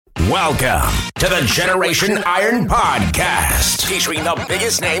Welcome to the Generation Iron Podcast, featuring the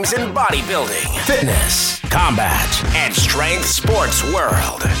biggest names in bodybuilding, fitness, combat, and strength sports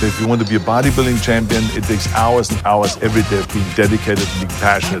world. If you want to be a bodybuilding champion, it takes hours and hours every day of being dedicated and being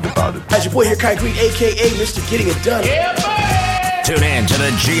passionate about it. As your boy here, Concrete, a.k.a. Mr. Getting It Done. Yeah, tune in to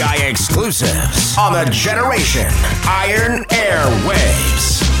the GI exclusives on the Generation Iron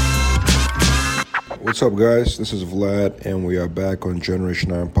Airwaves. What's up, guys? This is Vlad, and we are back on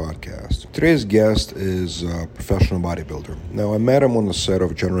Generation Iron Podcast. Today's guest is a professional bodybuilder. Now, I met him on the set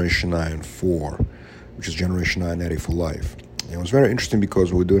of Generation Iron 4, which is Generation Iron Natty for Life. And it was very interesting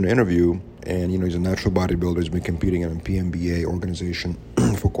because we were doing an interview, and, he's a natural bodybuilder. He's been competing in a PMBA organization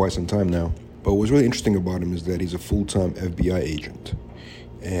for quite some time now. But what's really interesting about him is that he's a full-time FBI agent.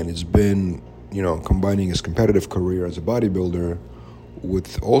 And it's been, combining his competitive career as a bodybuilder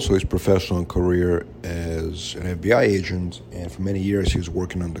with also his professional career as an FBI agent, and for many years he was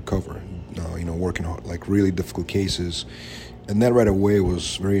working undercover, working on like really difficult cases. And that right away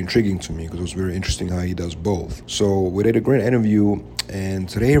was very intriguing to me because it was very interesting how he does both. So we did a great interview, and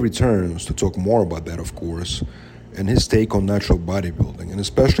today he returns to talk more about that, of course, and his take on natural bodybuilding, and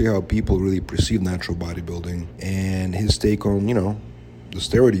especially how people really perceive natural bodybuilding, and his take on, the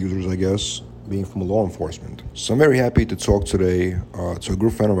steroid users, I guess, being from law enforcement. So I'm very happy to talk today to a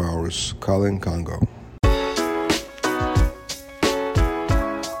good friend of ours, Colin Congo.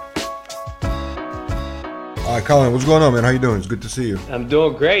 All right, Colin, what's going on, man? How you doing? It's good to see you. I'm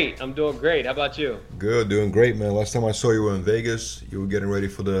doing great. How about you? Good, doing great, man. Last time I saw you were in Vegas. You were getting ready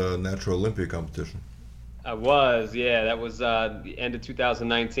for the Natural Olympia competition. I was, yeah. That was the end of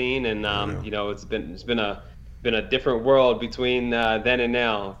 2019, and it's been a different world between then and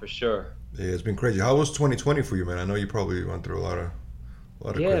now, for sure. Yeah, it's been crazy. How was 2020 for you, man? I know you probably went through a lot of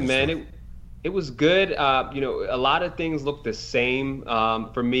yeah, man. stuff. It was good. A lot of things look the same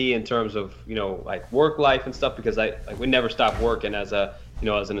for me in terms of like work life and stuff, because we never stopped working as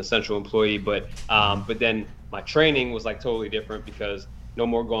an essential employee. But then my training was like totally different because no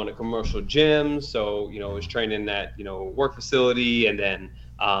more going to commercial gyms. So I was training at work facility, and then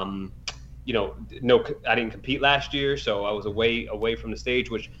I didn't compete last year, so I was away from the stage,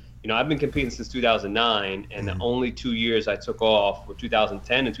 which. I've been competing since 2009, and the only 2 years I took off were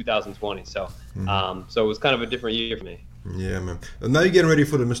 2010 and 2020. So, so it was kind of a different year for me. Yeah, man. And now you're getting ready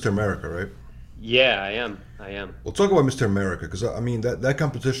for the Mr. America, right? Yeah, I am. We'll talk about Mr. America, because that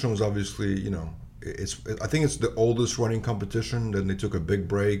competition was obviously, I think it's the oldest running competition. Then they took a big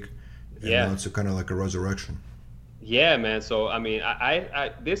break, and now it's kind of like a resurrection. Yeah, man. So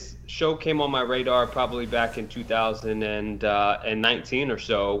I this show came on my radar probably back in 2019 or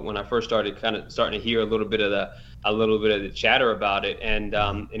so, when I first starting to hear a little bit of the chatter about it, and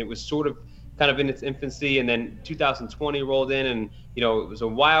it was sort of kind of in its infancy, and then 2020 rolled in, and it was a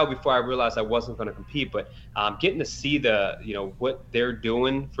while before I realized I wasn't going to compete, but getting to see the what they're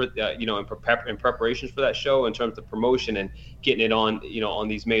doing for in preparations for that show in terms of promotion and getting it on on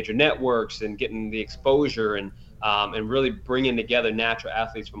these major networks and getting the exposure and really bringing together natural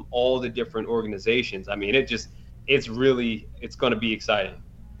athletes from all the different organizations. I mean, it's going to be exciting.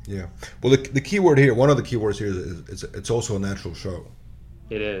 Yeah. Well, the key word here, one of the key words here is it's also a natural show.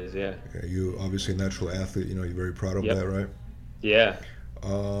 It is, yeah. You obviously a natural athlete. You're very proud of that, right? Yeah.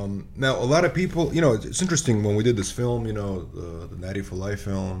 Now, a lot of people, it's interesting when we did this film, the Natty for Life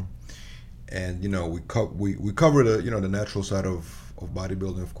film, and we cover the the natural side of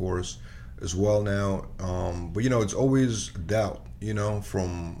bodybuilding, of course, as well now, but it's always doubt,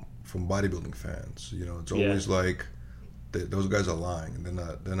 from bodybuilding fans. It's always like those guys are lying, and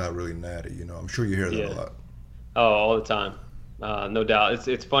they're not really natty. I'm sure you hear that a lot. Oh, all the time, no doubt.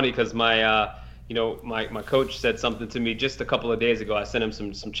 It's funny because my my coach said something to me just a couple of days ago. I sent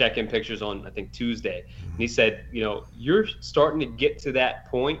him some check-in pictures on I think Tuesday, and he said, you're starting to get to that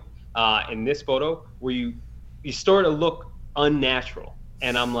point in this photo where you start to look unnatural,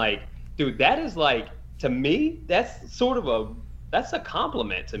 and I'm like, dude, that is like, to me, that's a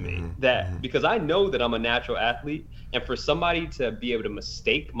compliment to me, because I know that I'm a natural athlete, and for somebody to be able to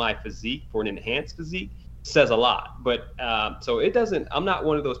mistake my physique for an enhanced physique says a lot. But so I'm not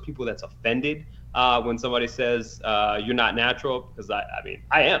one of those people that's offended when somebody says you're not natural, because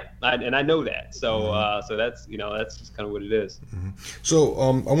I am, and I know that. So so that's that's just kind of what it is. So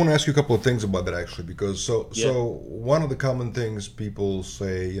I want to ask you a couple of things about that, actually, because so one of the common things people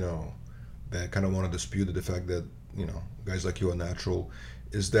say, that kind of want to dispute the fact that guys like you are natural,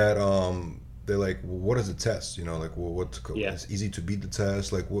 is that they're like, well, what is the test? It's easy to beat the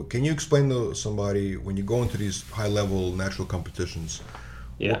test. Like, can you explain to somebody, when you go into these high level natural competitions,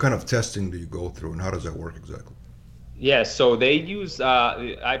 what kind of testing do you go through, and how does that work exactly? Yeah, so they use,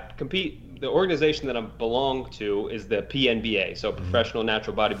 I compete, the organization that I belong to is the PNBA, so Professional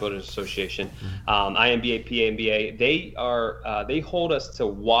Natural Bodybuilders Association, INBA, PNBA. They hold us to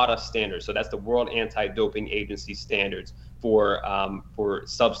WADA standards, so that's the World Anti-Doping Agency standards for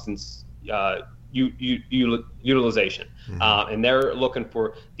substance utilization, and they're looking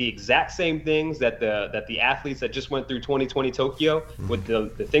for the exact same things that the athletes that just went through 2020 Tokyo, with the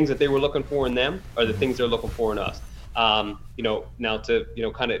things that they were looking for in them are the things they're looking for in us. Now to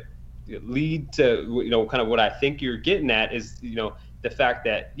kind of lead to kind of what I think you're getting at is the fact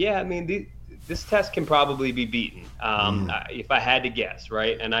that this test can probably be beaten if I had to guess,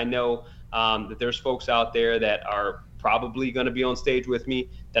 right? And I know that there's folks out there that are probably going to be on stage with me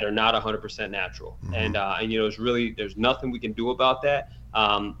that are not 100% natural, and there's nothing we can do about that.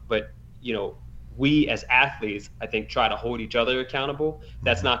 But we as athletes, I think, try to hold each other accountable.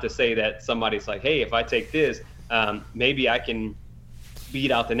 That's not to say that somebody's like, hey, if I take this, maybe I can beat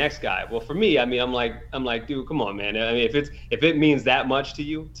out the next guy. Well, for me, I'm like, dude, come on, man. I mean, if it means that much to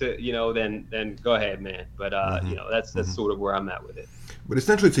you, then go ahead, man. But that's sort of where I'm at with it. But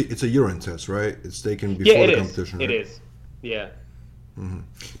essentially, it's a urine test, right? It's taken before the competition. Right? It is. Yeah.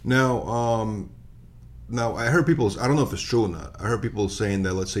 Now I heard people. I don't know if it's true or not. I heard people saying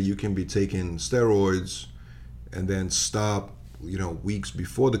that, let's say, you can be taking steroids and then stop, weeks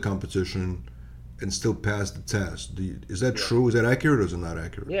before the competition and still pass the test. Is that true? Is that accurate, or is it not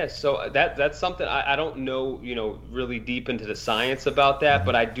accurate? Yeah, so that's something I don't know, really deep into the science about that,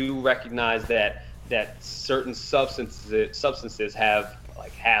 but I do recognize that certain substances have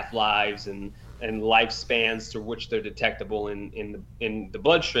like half-lives and lifespans to which they're detectable in the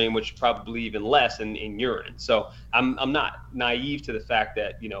bloodstream, which probably even less in urine. So I'm not naive to the fact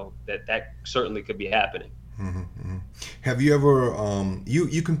that that certainly could be happening. Have you ever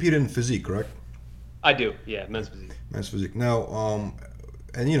you compete in physique, correct? I do, yeah, men's physique. Men's physique. Now,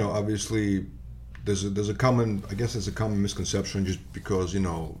 and obviously, there's a common misconception just because you're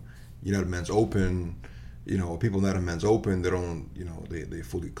not a men's open. People not a men's open, they don't, they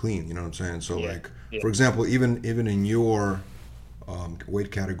fully clean. You know what I'm saying? So for example, even in your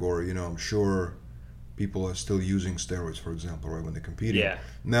weight category, I'm sure people are still using steroids, for example, right, when they're competing. Yeah.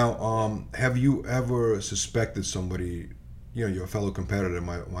 Now, have you ever suspected somebody, your fellow competitor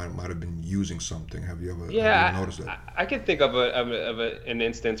might have been using something? Have you ever noticed that? I can think of an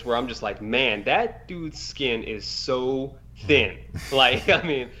instance where I'm just like, man, that dude's skin is so thin.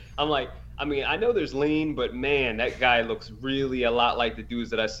 I know there's lean, but man, that guy looks really a lot like the dudes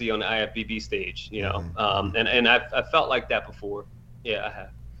that I see on the IFBB stage, and I've felt like that before. Yeah, I have.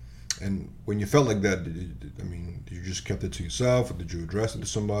 And when you felt like that, did you just kept it to yourself, or did you address it to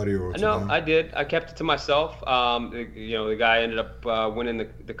somebody? Or no, I did. I kept it to myself. The guy ended up winning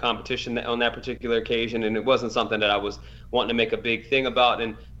the competition on that particular occasion, and it wasn't something that I was wanting to make a big thing about.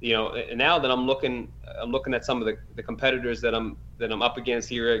 And and now that I'm looking at some of the competitors that I'm up against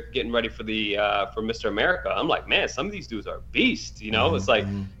here, getting ready for for Mr. America. I'm like, man, some of these dudes are beasts. It's like,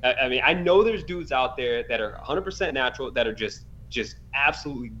 I know there's dudes out there that are 100% natural that are just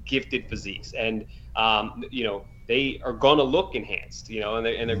absolutely gifted physiques, and they are gonna look enhanced, and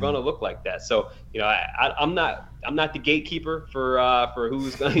they're gonna look like that. So I'm not the gatekeeper for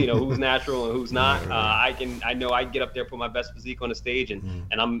who's who's natural and who's not. I know I can get up there, put my best physique on the stage, and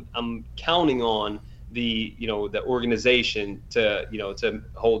I'm counting on the organization to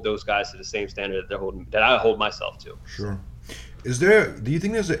hold those guys to the same standard that I hold myself to. Sure. Do you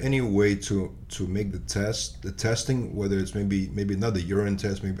think there's any way to make the testing, whether it's maybe another urine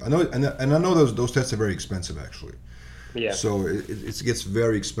test? Maybe I know those tests are very expensive, actually. Yeah. So it gets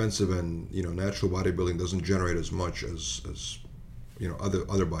very expensive, and natural bodybuilding doesn't generate as much as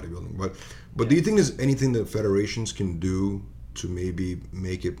other bodybuilding. But do you think there's anything that federations can do to maybe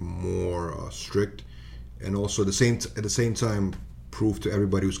make it more strict, and also at the same time prove to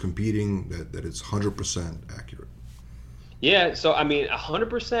everybody who's competing that it's 100% accurate? Yeah, so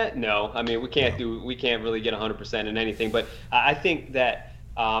 100%, no. We can't really get 100% in anything, but I think that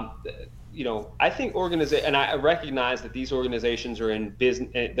I think and I recognize that these organizations are in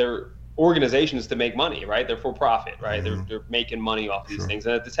business. They're organizations to make money, right? They're for profit, right? They're making money off these things,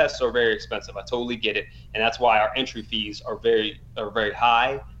 and the tests are very expensive. I totally get it, and that's why our entry fees are very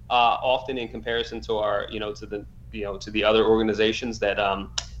high, often in comparison to our to the other organizations that are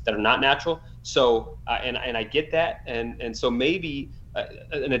not natural. So and I get that, and so maybe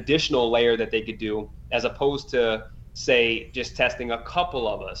an additional layer that they could do, as opposed to say just testing a couple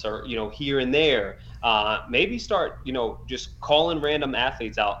of us, or here and there, maybe start just calling random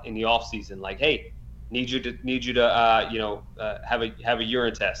athletes out in the off season, like, hey, need you to have a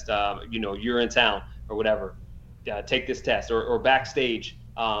urine test, you're in town or whatever. take this test, or backstage,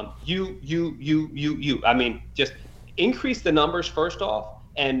 you. I mean, just increase the numbers first off,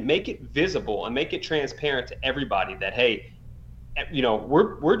 and make it visible and make it transparent to everybody that, hey, you know,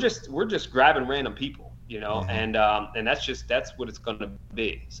 we're just grabbing random people, you know, and that's what it's going to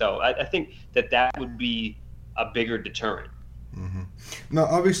be. So I think that would be a bigger deterrent. Now,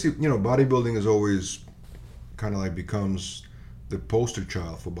 obviously, you know, bodybuilding is always kind of like becomes the poster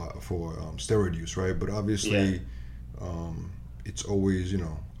child for steroid use, right? But obviously, it's always, you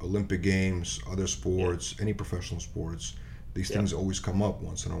know, Olympic Games, other sports, any professional sports. These things always come up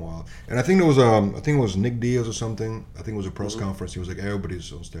once in a while. And I think there was I think it was Nick Diaz or something. I think it was a press conference. He was like,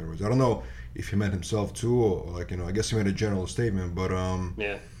 everybody's on steroids. I don't know if he meant himself too, or like, you know, I guess he made a general statement. But I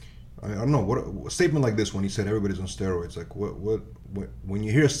mean, I don't know, what a statement like this when he said everybody's on steroids. Like, what when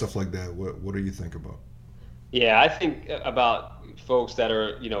you hear stuff like that, what do you think about? Yeah, I think about folks that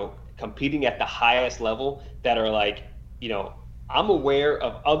are, you know, competing at the highest level, that are like, you know, I'm aware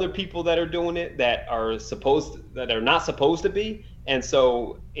of other people that are doing it that are not supposed to be. And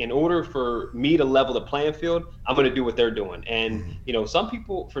so in order for me to level the playing field, I'm going to do what they're doing. And, you know,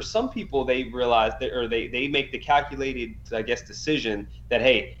 for some people, they realize they make the calculated, I guess, decision that,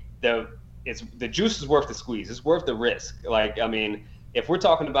 hey, the juice is worth the squeeze. It's worth the risk. Like, I mean, if we're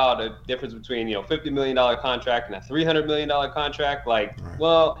talking about a difference between, you know, $50 million contract and a $300 million contract, like,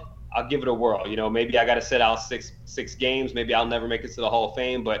 well, I'll give it a whirl. You know, maybe I got to sit out six games. Maybe I'll never make it to the Hall of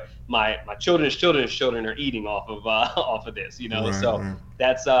Fame, but my children's children are eating off of this. You know,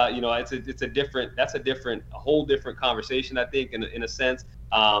 that's you know, it's a whole different conversation, I think, in a sense.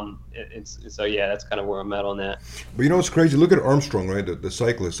 And so yeah, that's kind of where I'm at on that. But you know, it's crazy. Look at Armstrong, right? The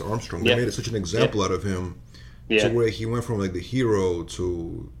cyclist Armstrong. They made such an example out of him. To where he went from like the hero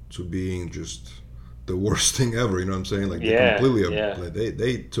to being just the worst thing ever, you know what I'm saying? Like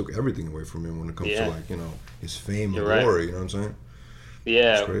they took everything away from him when it comes to, like, you know, his fame and glory, you know what I'm saying?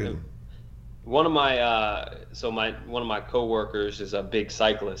 Yeah. It's crazy. One of my coworkers is a big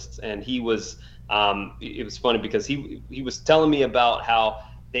cyclist, and he was it was funny because he was telling me about how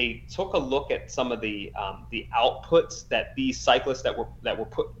they took a look at some of the outputs that these cyclists that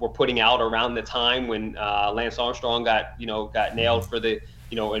were putting out around the time when Lance Armstrong got nailed for the,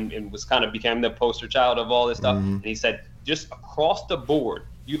 you know, and was kind of became the poster child of all this stuff. And he said, just across the board,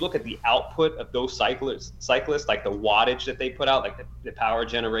 you look at the output of those cyclists, like the wattage that they put out, like the power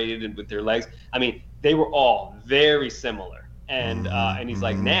generated with their legs. I mean, they were all very similar. And he's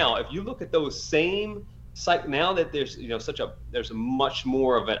like, now if you look at those same now that there's, you know, there's a much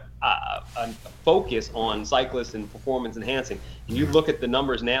more of a focus on cyclists and performance enhancing, and you look at the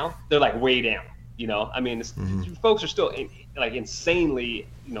numbers now, they're like way down. You know, I mean, folks are still like insanely,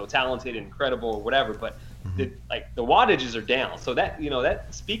 you know, talented and incredible or whatever, but the wattages are down. So that, you know,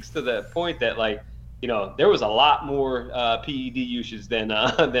 that speaks to the point that, like, you know, there was a lot more PED usage than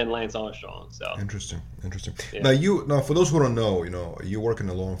Lance Armstrong. So interesting. Yeah. Now for those who don't know, you know, you work in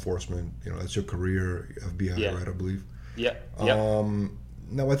the law enforcement. You know, that's your career, FBI, right? I believe. Yeah.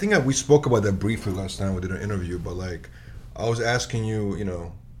 Now I think we spoke about that briefly last time we did an interview, but like, I was asking you, you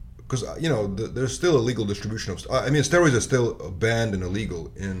know, because, you know, there's still illegal distribution of. I mean, steroids are still banned and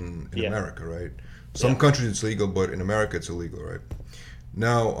illegal in America, right? Some countries it's legal, but in America it's illegal, right?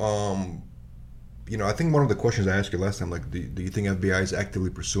 Now, you know, I think one of the questions I asked you last time, like, do you think FBI is actively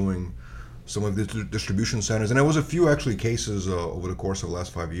pursuing some of the distribution centers? And there was a few actually cases over the course of the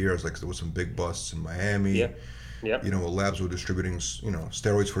last 5 years. Like, there was some big busts in Miami. You know, labs were distributing, you know,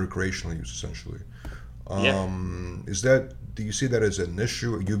 steroids for recreational use, essentially. Do you see that as an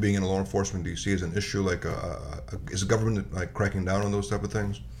issue? You being in law enforcement, do you see it as an issue? Like, is the government like cracking down on those type of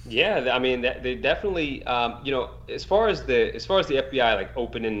things? Yeah, I mean, they definitely, you know, as far as the FBI like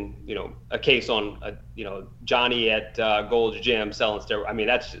opening, you know, a case on, you know, Johnny at Gold's Gym selling steroids. I mean,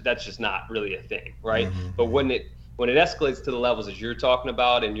 that's just not really a thing, right? But when it escalates to the levels that you're talking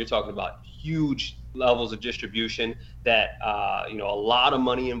about, and you're talking about huge levels of distribution, that you know, a lot of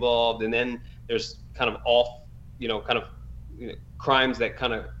money involved, and then there's kind of crimes that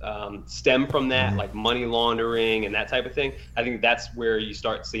kind of stem from that, like money laundering and that type of thing. I think that's where you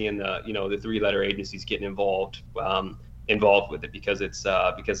start seeing the three-letter agencies getting involved with it, because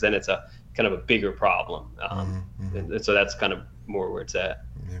then it's a kind of a bigger problem. And so that's kind of more where it's at.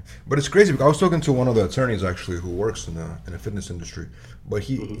 Yeah. But it's crazy because I was talking to one of the attorneys actually who works in the fitness industry, but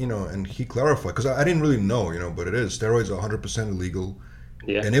he, you know, and he clarified, because I didn't really know, you know, but it is, steroids are 100% illegal.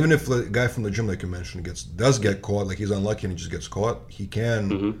 Yeah. And even if the guy from the gym, like you mentioned, does get caught, like he's unlucky and he just gets caught, he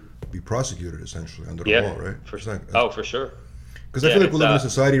can be prosecuted essentially under the law, right? For sure. Because I feel like we live in a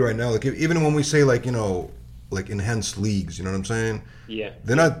society right now, like even when we say, like, you know, like enhanced leagues. You know what I'm saying? Yeah.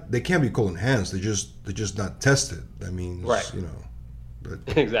 They can't be called enhanced. They're just not tested. That means, right. But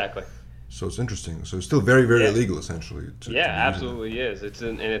exactly. So it's interesting. So it's still very, very illegal, essentially. Absolutely is. It's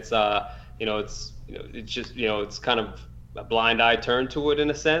it's kind of a blind eye turn to it in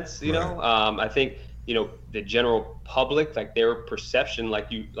a sense. You know, I think the general public, like their perception, like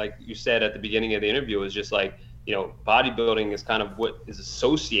you said at the beginning of the interview, is just like bodybuilding is kind of what is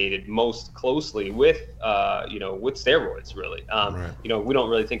associated most closely with with steroids. Really, we don't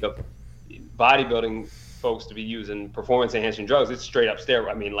really think of bodybuilding folks to be using performance enhancing drugs. It's straight up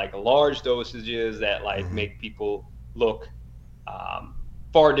steroid. I mean, like large dosages that make people look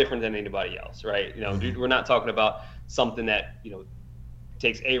far different than anybody else, right? Dude, we're not talking about something that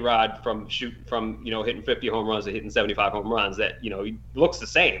takes A-Rod from hitting 50 home runs to hitting 75 home runs. That he looks the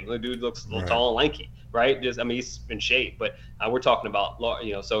same. The dude looks a little tall and lanky, right? He's in shape, but we're talking about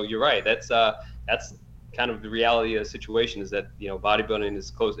So you're right. That's kind of the reality of the situation, is that bodybuilding is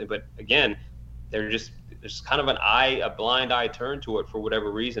close. But again, there's kind of a blind eye turn to it for whatever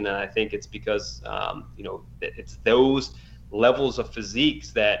reason, and I think it's because it's those levels of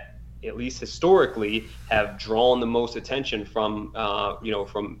physiques that, at least historically, have drawn the most attention from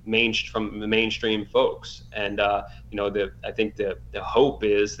the mainstream folks. And I think the hope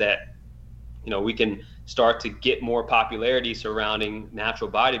is that we can start to get more popularity surrounding natural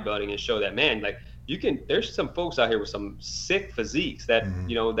bodybuilding and show that, man, like there's some folks out here with some sick physiques that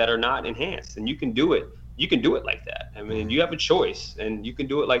that are not enhanced, and you can do it like that. I mean, you have a choice, and you can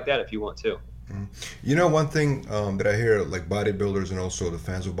do it like that if you want to. One thing that I hear, like bodybuilders and also the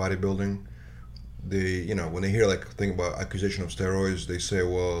fans of bodybuilding, they, when they hear thing about accusation of steroids, they say,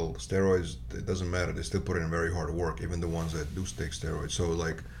 well, steroids, it doesn't matter. They still put in very hard work, even the ones that do take steroids. So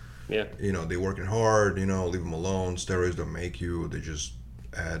they working hard, leave them alone. Steroids don't make you, they just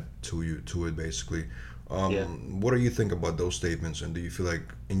add to it basically. What do you think about those statements? And do you feel like,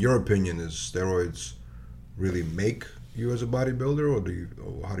 in your opinion, is steroids really make you as a bodybuilder,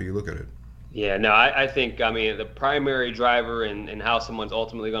 or how do you look at it? Yeah, no, I think, the primary driver in how someone's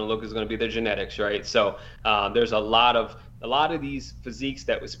ultimately going to look is going to be their genetics, right? So there's a lot of these physiques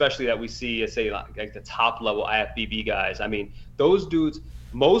that, especially that we see, say like the top level IFBB guys. I mean, those dudes,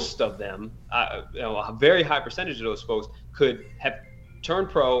 most of them, a very high percentage of those folks could have turned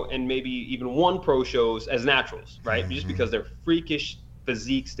pro and maybe even won pro shows as naturals, right? Just because they're freakish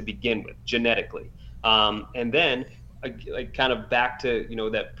physiques to begin with, genetically. And then, like kind of back to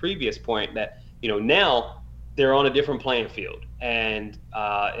that previous point, that now they're on a different playing field, and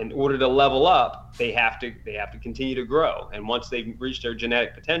in order to level up, they have to continue to grow. And once they've reached their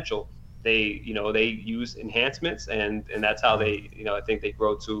genetic potential, they use enhancements, and that's how they I think they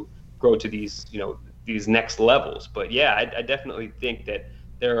grow to these these next levels. But yeah, I definitely think that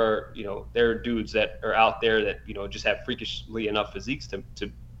there are dudes that are out there that just have freakishly enough physiques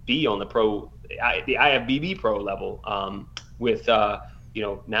to be on the IFBB pro level with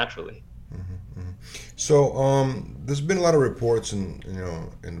naturally. So there's been a lot of reports in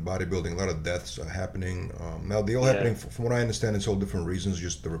bodybuilding, a lot of deaths are happening. Now they all happening, from what I understand, it's all different reasons,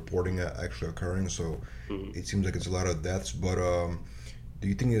 just the reporting actually occurring. So it seems like it's a lot of deaths. But do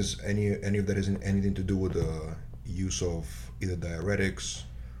you think is any of that has anything to do with the use of either diuretics,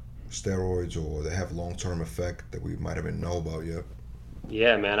 steroids, or they have long-term effect that we might even know about yet?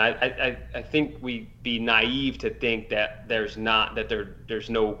 Yeah, man. I think we'd be naive to think that there's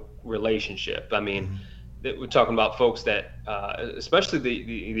no relationship. I mean, we're talking about folks that, especially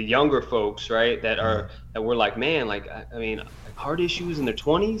the younger folks, right? That we're like, man, heart issues in their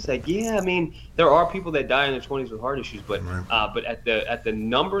 20s. Like, yeah, I mean, there are people that die in their 20s with heart issues, but at the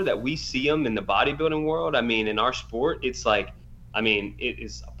number that we see them in the bodybuilding world, I mean, in our sport, it's like, I mean, it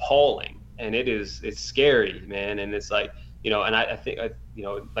is appalling, and it's scary, man. And it's like, and I think,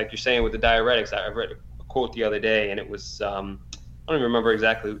 like you're saying with the diuretics, I read a quote the other day, and it was, I don't even remember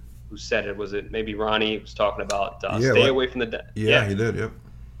exactly who said it. Was it maybe Ronnie was talking about stay away from the yeah, he did. Yep.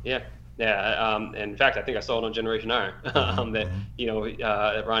 Yeah. And in fact, I think I saw it on Generation Iron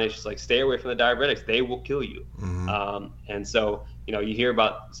that Ronnie's just like, stay away from the diuretics. They will kill you. And so, you hear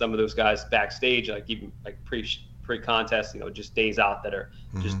about some of those guys backstage, like even like pre-contest, just days out, that are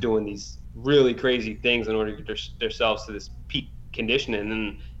just doing these really crazy things in order to get themselves to this peak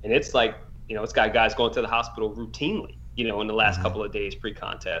conditioning. And it's like, it's got guys going to the hospital routinely, in the last couple of days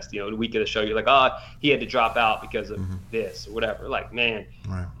pre-contest, the week of the show, you're like, oh, he had to drop out because of this or whatever. Like, man,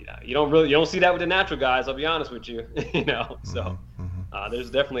 you don't see that with the natural guys, I'll be honest with you, so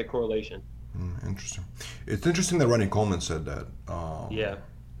there's definitely a correlation. Interesting. It's interesting that Ronnie Coleman said that.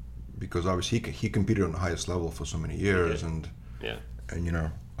 Because obviously he competed on the highest level for so many years, and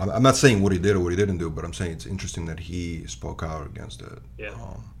I'm not saying what he did or what he didn't do, but I'm saying it's interesting that he spoke out against it. Yeah.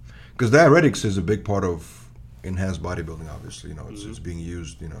 Because diuretics is a big part of enhanced bodybuilding, obviously. You know, it's being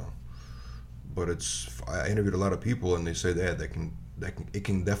used, you know. But I interviewed a lot of people, and they say that it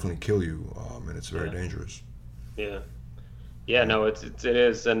can definitely kill you, and it's very dangerous. Yeah, no, it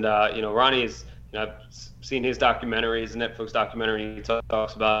is, and you know, Ronnie is, you know, I've seen his documentaries, Netflix documentary. He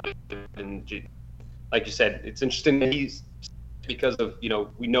talks about it, and like you said, it's interesting that he's, because of, you know,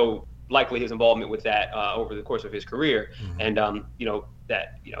 we know likely his involvement with that over the course of his career, and you know,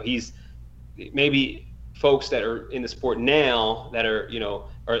 that, you know, he's maybe folks that are in the sport now that are, you know,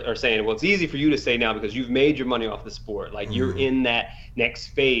 are saying, well, it's easy for you to say now because you've made your money off the sport, like you're in that next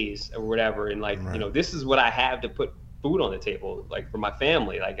phase or whatever, and like, you know, this is what I have to put food on the table, like for my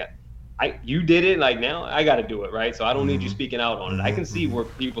family, like you did it, like now I got to do it, right? So I don't need you speaking out on it. I can see where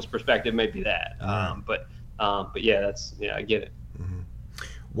people's perspective may be that, but yeah, I get it.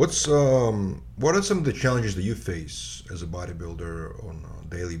 What are some of the challenges that you face as a bodybuilder on a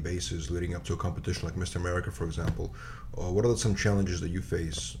daily basis leading up to a competition like Mr. America, for example? What are some challenges that you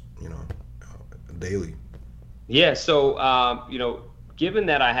face, you know, daily? Yeah, so you know, given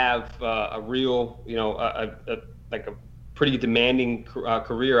that I have a real, you know, like a pretty demanding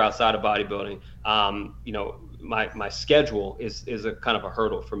career outside of bodybuilding, you know, my schedule is a kind of a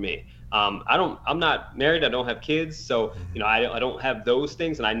hurdle for me. I'm not married, I don't have kids, so you know, I don't have those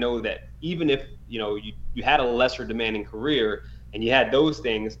things, and I know that even if, you know, you had a lesser demanding career and you had those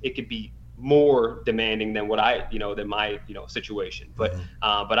things, it could be more demanding than than my, you know, situation. But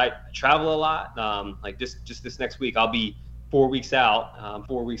I travel a lot. Like just this next week, I'll be 4 weeks out,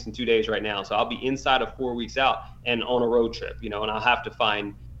 4 weeks and 2 days right now. So I'll be inside of 4 weeks out and on a road trip, you know, and I'll have to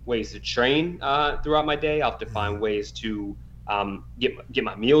find ways to train throughout my day. I'll have to find ways to get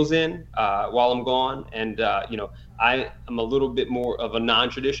my meals in while I'm gone. And, you know, I am a little bit more of a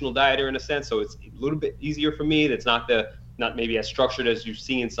non-traditional dieter in a sense. So it's a little bit easier for me. That's not maybe as structured as you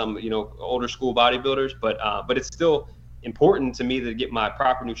see in some, you know, older school bodybuilders, but it's still important to me to get my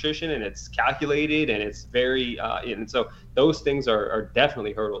proper nutrition, and it's calculated, and it's very, and so those things are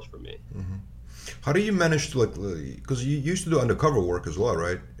definitely hurdles for me. How do you manage to, like, because you used to do undercover work as well,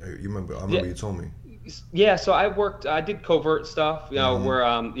 right? I remember you told me. Yeah, so I did covert stuff, you know, where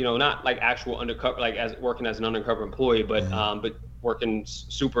you know, not like actual undercover, like as working as an undercover employee, but working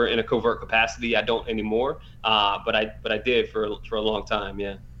super in a covert capacity. I don't anymore, but I did for a long time.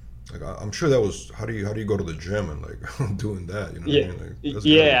 Yeah. Like, I'm sure that was, how do you go to the gym and like doing that? You know yeah, what I mean? Like,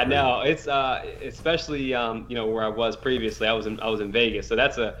 yeah, no, it's especially you know, where I was previously. I was in Vegas, so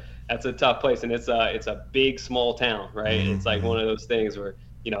that's a tough place, and it's a big small town, right? It's like one of those things where,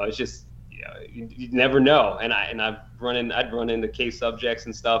 you know, it's just, you never know, and I'd run into case subjects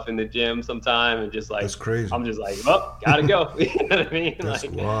and stuff in the gym sometime, and just like, that's crazy. I'm just like, oh, gotta go. You know what I mean? That's,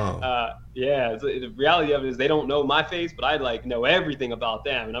 like, wow. Yeah. So the reality of it is they don't know my face, but I like know everything about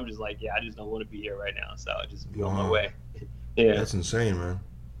them, and I'm just like, yeah, I just don't want to be here right now, so I just be on my way. Yeah. That's insane, man.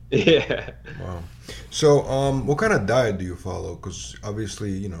 Yeah. Wow. So, what kind of diet do you follow? Because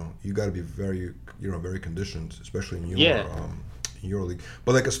obviously, you know, you got to be very conditioned, especially in your league.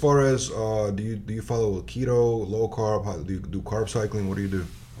 But like, as far as do you follow keto, low carb? How do you do carb cycling? What do you do?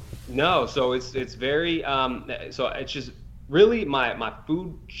 No, so it's very so it's just really my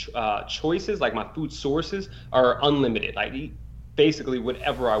food choices, like my food sources are unlimited. I eat basically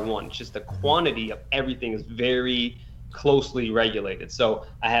whatever I want. It's just the quantity of everything is very closely regulated. So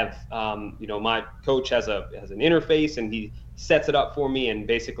I have you know, my coach has an interface, and he sets it up for me, and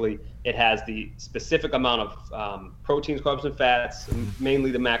basically it has the specific amount of proteins, carbs, and fats,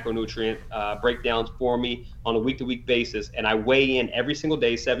 mainly the macronutrient breakdowns for me on a week-to-week basis, and I weigh in every single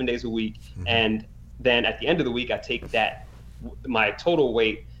day, 7 days a week, and then at the end of the week I take my total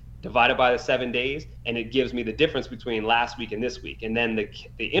weight divided by the 7 days, and it gives me the difference between last week and this week. And then the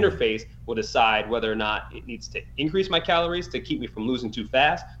interface will decide whether or not it needs to increase my calories to keep me from losing too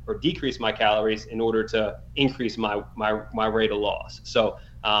fast, or decrease my calories in order to increase my rate of loss. So,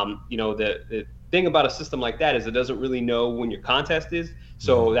 you know, the thing about a system like that is it doesn't really know when your contest is.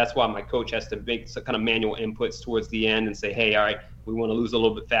 So that's why my coach has to make some kind of manual inputs towards the end and say, hey, all right, we want to lose a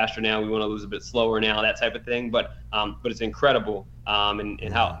little bit faster now, we want to lose a bit slower now, that type of thing. But it's incredible,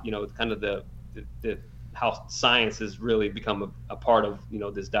 and how, you know, kind of the how science has really become a part of, you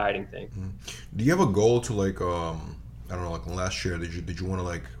know, this dieting thing. Do you have a goal to, like, I don't know, like last year, did you want to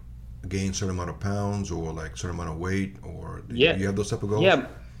like gain a certain amount of pounds, or like a certain amount of weight, or do you have those type of goals?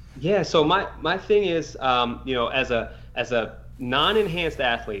 Yeah. So my thing is, you know, as a non-enhanced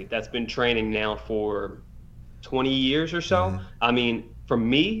athlete that's been training now for 20 years or so, I mean, for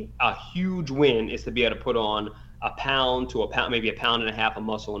me, a huge win is to be able to put on pound to a pound, maybe a pound and a half of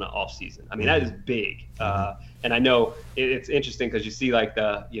muscle in an off season. I mean, that is big. And I know it's interesting because you see like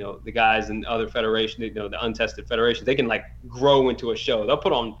the guys in other federations, the untested federations, they can like grow into a show. They'll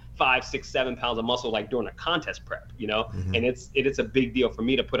put on 5, 6, 7 pounds of muscle like during a contest prep, and it's a big deal for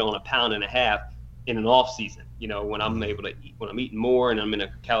me to put on a pound and a half in an off season, when I'm able to eat, when I'm eating more and I'm in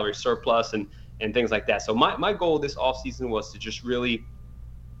a calorie surplus and things like that. So my goal this off season was to just really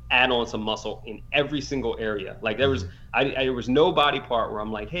add on some muscle in every single area. Like there was no body part where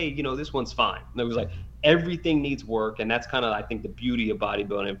I'm like, hey, this one's fine. And it was like everything needs work, and that's kind of I think the beauty of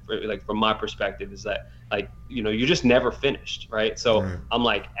bodybuilding. Like from my perspective, is that you're just never finished, right? So I'm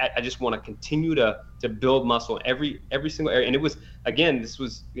like, I just want to continue to build muscle in every single area. And it was this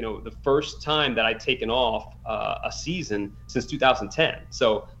was the first time that I'd taken off a season since 2010.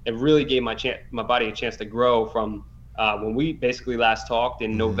 So it really gave my body a chance to grow from when we basically last talked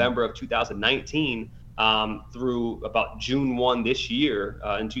in November of 2019 through about June 1 this year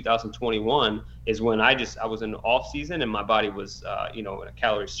in 2021 is when I was in off season and my body was in a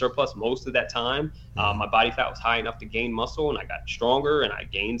calorie surplus most of that time. My body fat was high enough to gain muscle, and I got stronger and I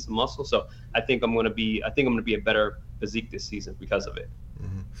gained some muscle. So I think I'm going to be a better physique this season because of it.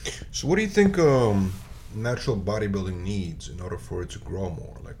 So what do you think natural bodybuilding needs in order for it to grow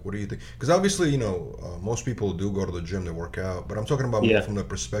more? Like, what do you think? Because obviously, most people do go to the gym to work out, but I'm talking about more from the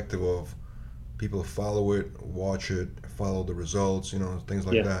perspective of people follow it, watch it, follow the results, things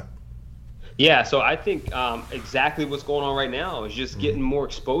like that. Yeah, so I think exactly what's going on right now is just getting more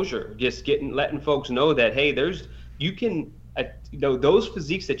exposure, just letting folks know that, hey, you can, those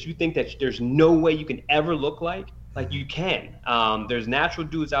physiques that you think that there's no way you can ever look like you can. There's natural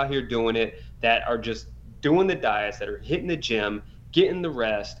dudes out here doing it that are just doing the diets, that are hitting the gym, getting the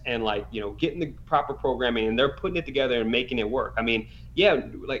rest, and getting the proper programming, and they're putting it together and making it work. I mean,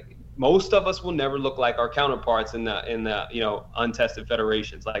 most of us will never look like our counterparts in the untested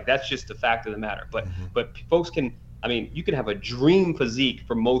federations. Like that's just the fact of the matter. But folks can, you can have a dream physique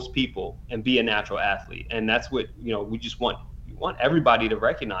for most people and be a natural athlete, and that's what we just want. You want everybody to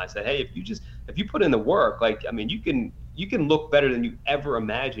recognize that, hey, if you put in the work, you can look better than you ever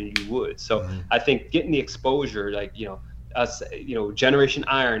imagined you would. So I think getting the exposure, us, Generation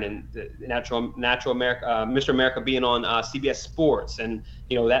Iron and the Natural America, Mr. America being on CBS Sports and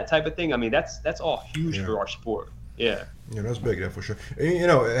that type of thing. That's all huge for our sport. Yeah, that's big, for sure. It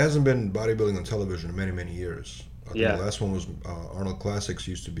hasn't been bodybuilding on television in many, many years. I think the last one was Arnold Classics,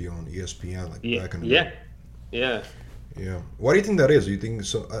 used to be on ESPN back in the day. Yeah. Why do you think that is? Do you think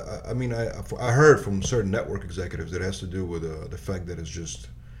so? I heard from certain network executives that it has to do with the fact that it's just,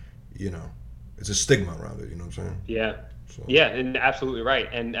 it's a stigma around it. You know what I'm saying? Yeah. So. Yeah, and absolutely right.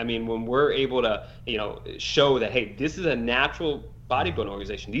 And when we're able to, show that, hey, this is a natural bodybuilding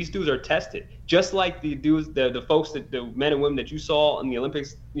organization. These dudes are tested, just like the dudes, the folks the men and women that you saw in the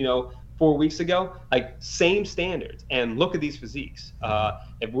Olympics, 4 weeks ago, same standards. And look at these physiques.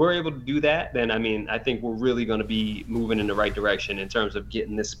 If we're able to do that, then I think we're really going to be moving in the right direction in terms of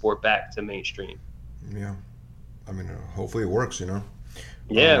getting this sport back to mainstream. Yeah, hopefully it works.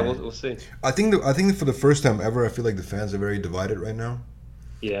 Yeah, we'll see. I think for the first time ever, I feel like the fans are very divided right now.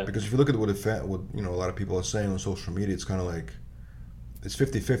 Yeah. Because if you look at what a lot of people are saying on social media, it's kind of like it's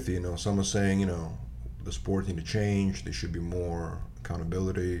 50-50. Some are saying the sport need to change. There should be more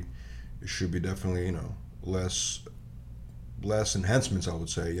accountability. It should be definitely less enhancements. I would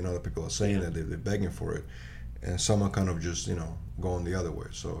say that people are saying that they're begging for it, and some are kind of just going the other way.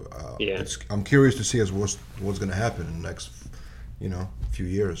 So I'm curious to see what's going to happen in the next few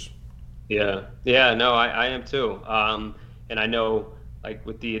years. Yeah, no, I am too. And I know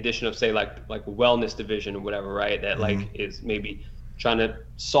with the addition of say like wellness division or whatever, right? That is maybe trying to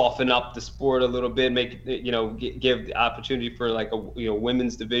soften up the sport a little bit, make it, give the opportunity for a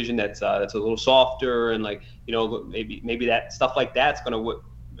women's division that's a little softer, and maybe that stuff like that's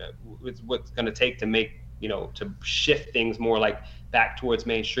what's gonna take to make to shift things more back towards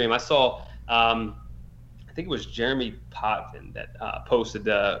mainstream. I saw I think it was Jeremy Potvin that posted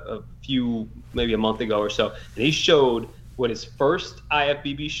maybe a month ago or so, and he showed what his first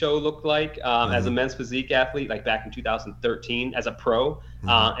IFBB show looked like as a men's physique athlete, back in 2013 as a pro,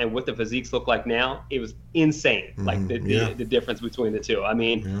 and what the physiques look like now. It was insane, the difference between the two.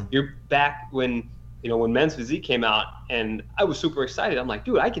 You're back when men's physique came out, and I was super excited. I'm like,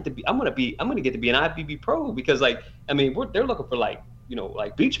 dude, I'm gonna get to be an IFBB pro because they're looking for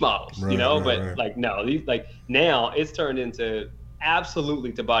beach models, no, these now it's turned into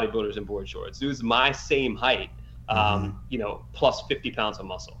absolutely to bodybuilders in board shorts. Dude's my same height, plus 50 pounds of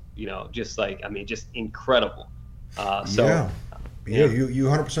muscle, just incredible. Yeah, you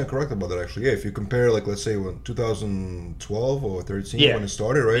 100% correct about that, actually. Yeah, if you compare, like, let's say, when 2012 or 13 when it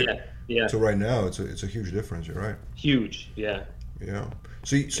started, right? Yeah. To right now, it's a huge difference. You're right. Huge. Yeah. Yeah.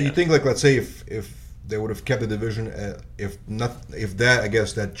 So you think, like, let's say if they would have kept the division, if that, I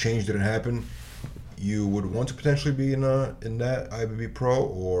guess, that change didn't happen, you would want to potentially be in that IBB Pro,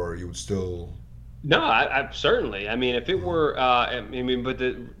 or you would still? No, I certainly. I mean, if it were, but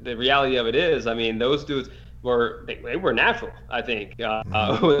the reality of it is, I mean, those dudes they were natural, I think,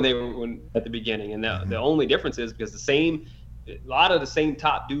 when they were at the beginning, and the only difference is because a lot of the same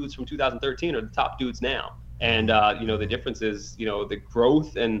top dudes from 2013 are the top dudes now. And, the difference is, the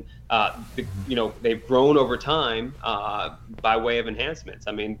growth and, they've grown over time by way of enhancements.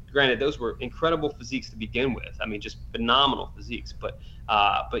 I mean, granted, those were incredible physiques to begin with. I mean, just phenomenal physiques. But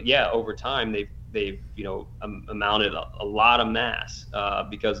yeah, over time, they've amounted a lot of mass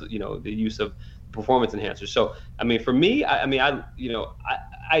because, the use of performance enhancers. So, I mean, for me,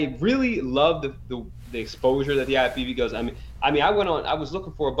 I really love the exposure that the IFBB goes. I was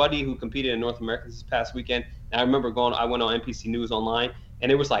looking for a buddy who competed in North America this past weekend. And I remember I went on NPC News Online, and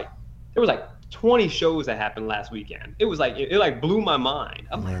there was like 20 shows that happened last weekend. It was like, it blew my mind.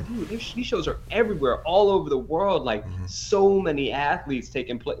 I'm like, dude, these shows are everywhere, all over the world. Like so many athletes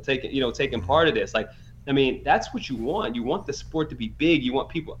taking part of this. Like, I mean, that's what you want. You want the sport to be big. You want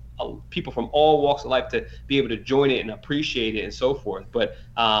people from all walks of life to be able to join it and appreciate it and so forth. But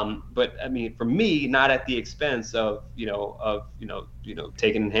I mean, for me, not at the expense of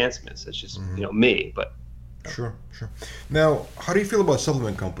taking enhancements. It's just me. But sure. Now, how do you feel about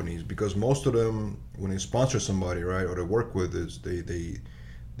supplement companies? Because most of them, when they sponsor somebody, right, or they work with, is they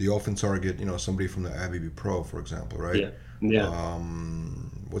often target somebody from the IBB Pro, for example, right? Yeah.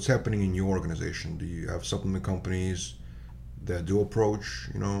 What's happening in your organization? Do you have supplement companies that do approach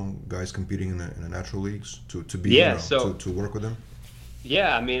guys competing in the natural leagues to work with them?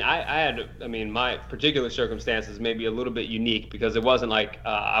 Yeah, I mean, my particular circumstances may be a little bit unique because it wasn't like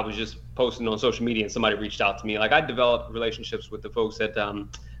I was just posting on social media and somebody reached out to me. Like, I developed relationships with the folks at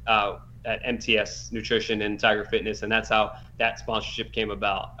MTS Nutrition and Tiger Fitness, and that's how that sponsorship came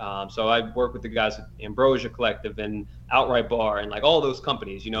about. So I work with the guys at Ambrosia Collective and Outright Bar and like all those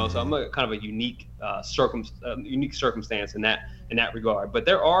companies, So I'm kind of a unique circumstance in that regard. But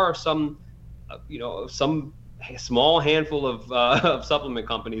there are some small handful of supplement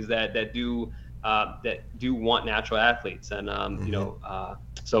companies that do want natural athletes, and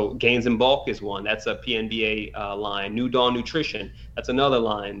so Gains in Bulk is one. That's a PNBA line. New Dawn Nutrition, that's another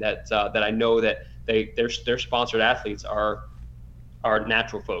line that I know that their sponsored athletes are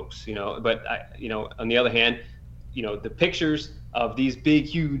natural folks. But on the other hand, the pictures of these big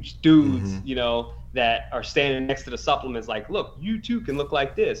huge dudes, that are standing next to the supplements, like, look, you too can look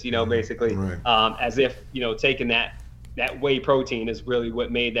like this, basically, right. As if taking that whey protein is really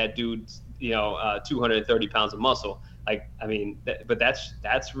what made that dude 230 pounds of muscle. Like, I mean, but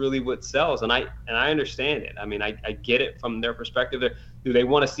that's really what sells, and I understand it. I mean, I get it from their perspective. Do they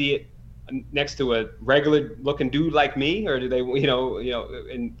want to see it next to a regular looking dude like me, or do they,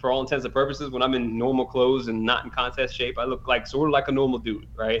 and for all intents and purposes, when I'm in normal clothes and not in contest shape, I look like sort of like a normal dude,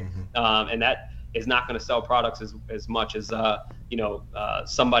 right? And that is not going to sell products as much as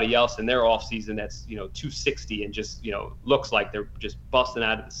somebody else in their off season that's 260 and just looks like they're just busting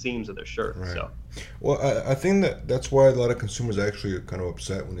out of the seams of their shirt. Right. So, well, I think that's why a lot of consumers are actually kind of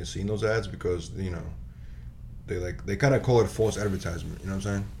upset when they see those ads, because they kind of call it false advertisement. You know what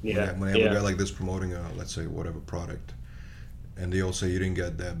I'm saying? Yeah. When they have a guy like this promoting let's say whatever product, and they all say you didn't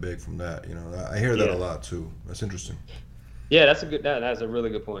get that big from that. I hear that a lot too. That's interesting. Yeah, that's a really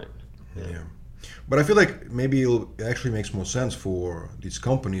good point. Yeah. But I feel like maybe it actually makes more sense for these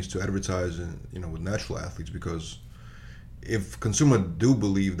companies to advertise, with natural athletes, because if consumers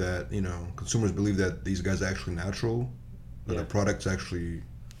believe that these guys are actually natural, that the products actually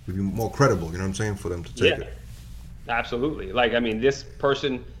would be more credible. You know what I'm saying? For them to take it. Absolutely. Like, I mean, this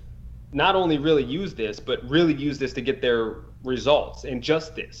person not only really used this, but really used this to get their results, and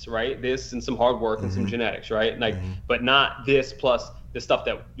just this, right? This and some hard work and some genetics, right? Like, but not this plus the stuff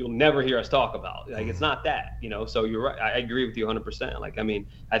that you'll never hear us talk about. Like, it's not that, so you're right. I agree with you 100%. Like, I mean,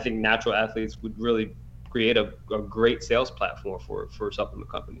 I think natural athletes would really create a great sales platform for supplement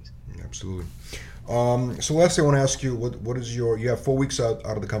companies. Absolutely. So lastly, I want to ask you, what is you have 4 weeks out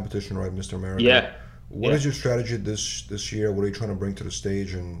of the competition, right, Mr. America? Yeah. What is your strategy this year? What are you trying to bring to the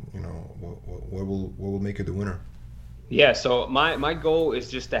stage, and what will make you the winner? Yeah, so my goal is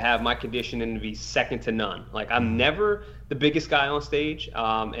just to have my conditioning to be second to none. Like, I'm never the biggest guy on stage,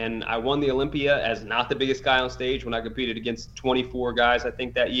 and I won the Olympia as not the biggest guy on stage when I competed against 24 guys, I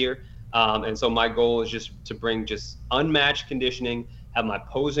think, that year. And so my goal is just to bring just unmatched conditioning, have my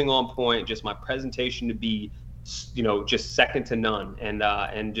posing on point, just my presentation to be, just second to none,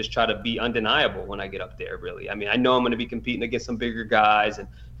 and just try to be undeniable when I get up there, really. I mean, I know I'm going to be competing against some bigger guys and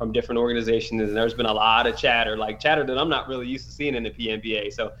from different organizations, and there's been a lot of chatter that I'm not really used to seeing in the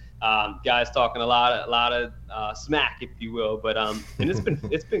PNBA. So guys talking a lot of smack, if you will, but and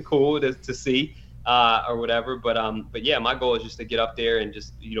it's been cool to see or whatever. But yeah, my goal is just to get up there and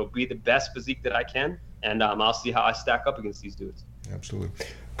just be the best physique that I can, and I'll see how I stack up against these dudes. Absolutely.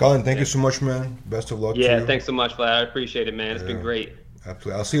 Colin, thank you so much, man. Best of luck to you. Yeah, thanks so much, Vlad. I appreciate it, man. It's been great.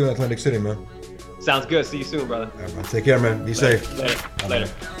 Absolutely. I'll see you in Atlantic City, man. Sounds good. See you soon, brother. Right, man. Take care, man. Be safe. Later.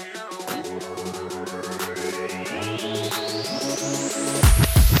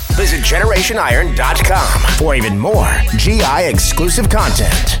 Visit GenerationIron.com for even more GI exclusive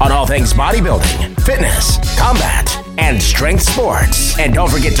content on all things bodybuilding, fitness, combat, and strength sports. And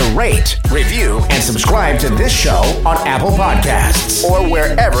don't forget to rate, review, and subscribe to this show on Apple Podcasts or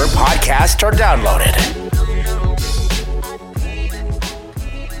wherever podcasts are downloaded.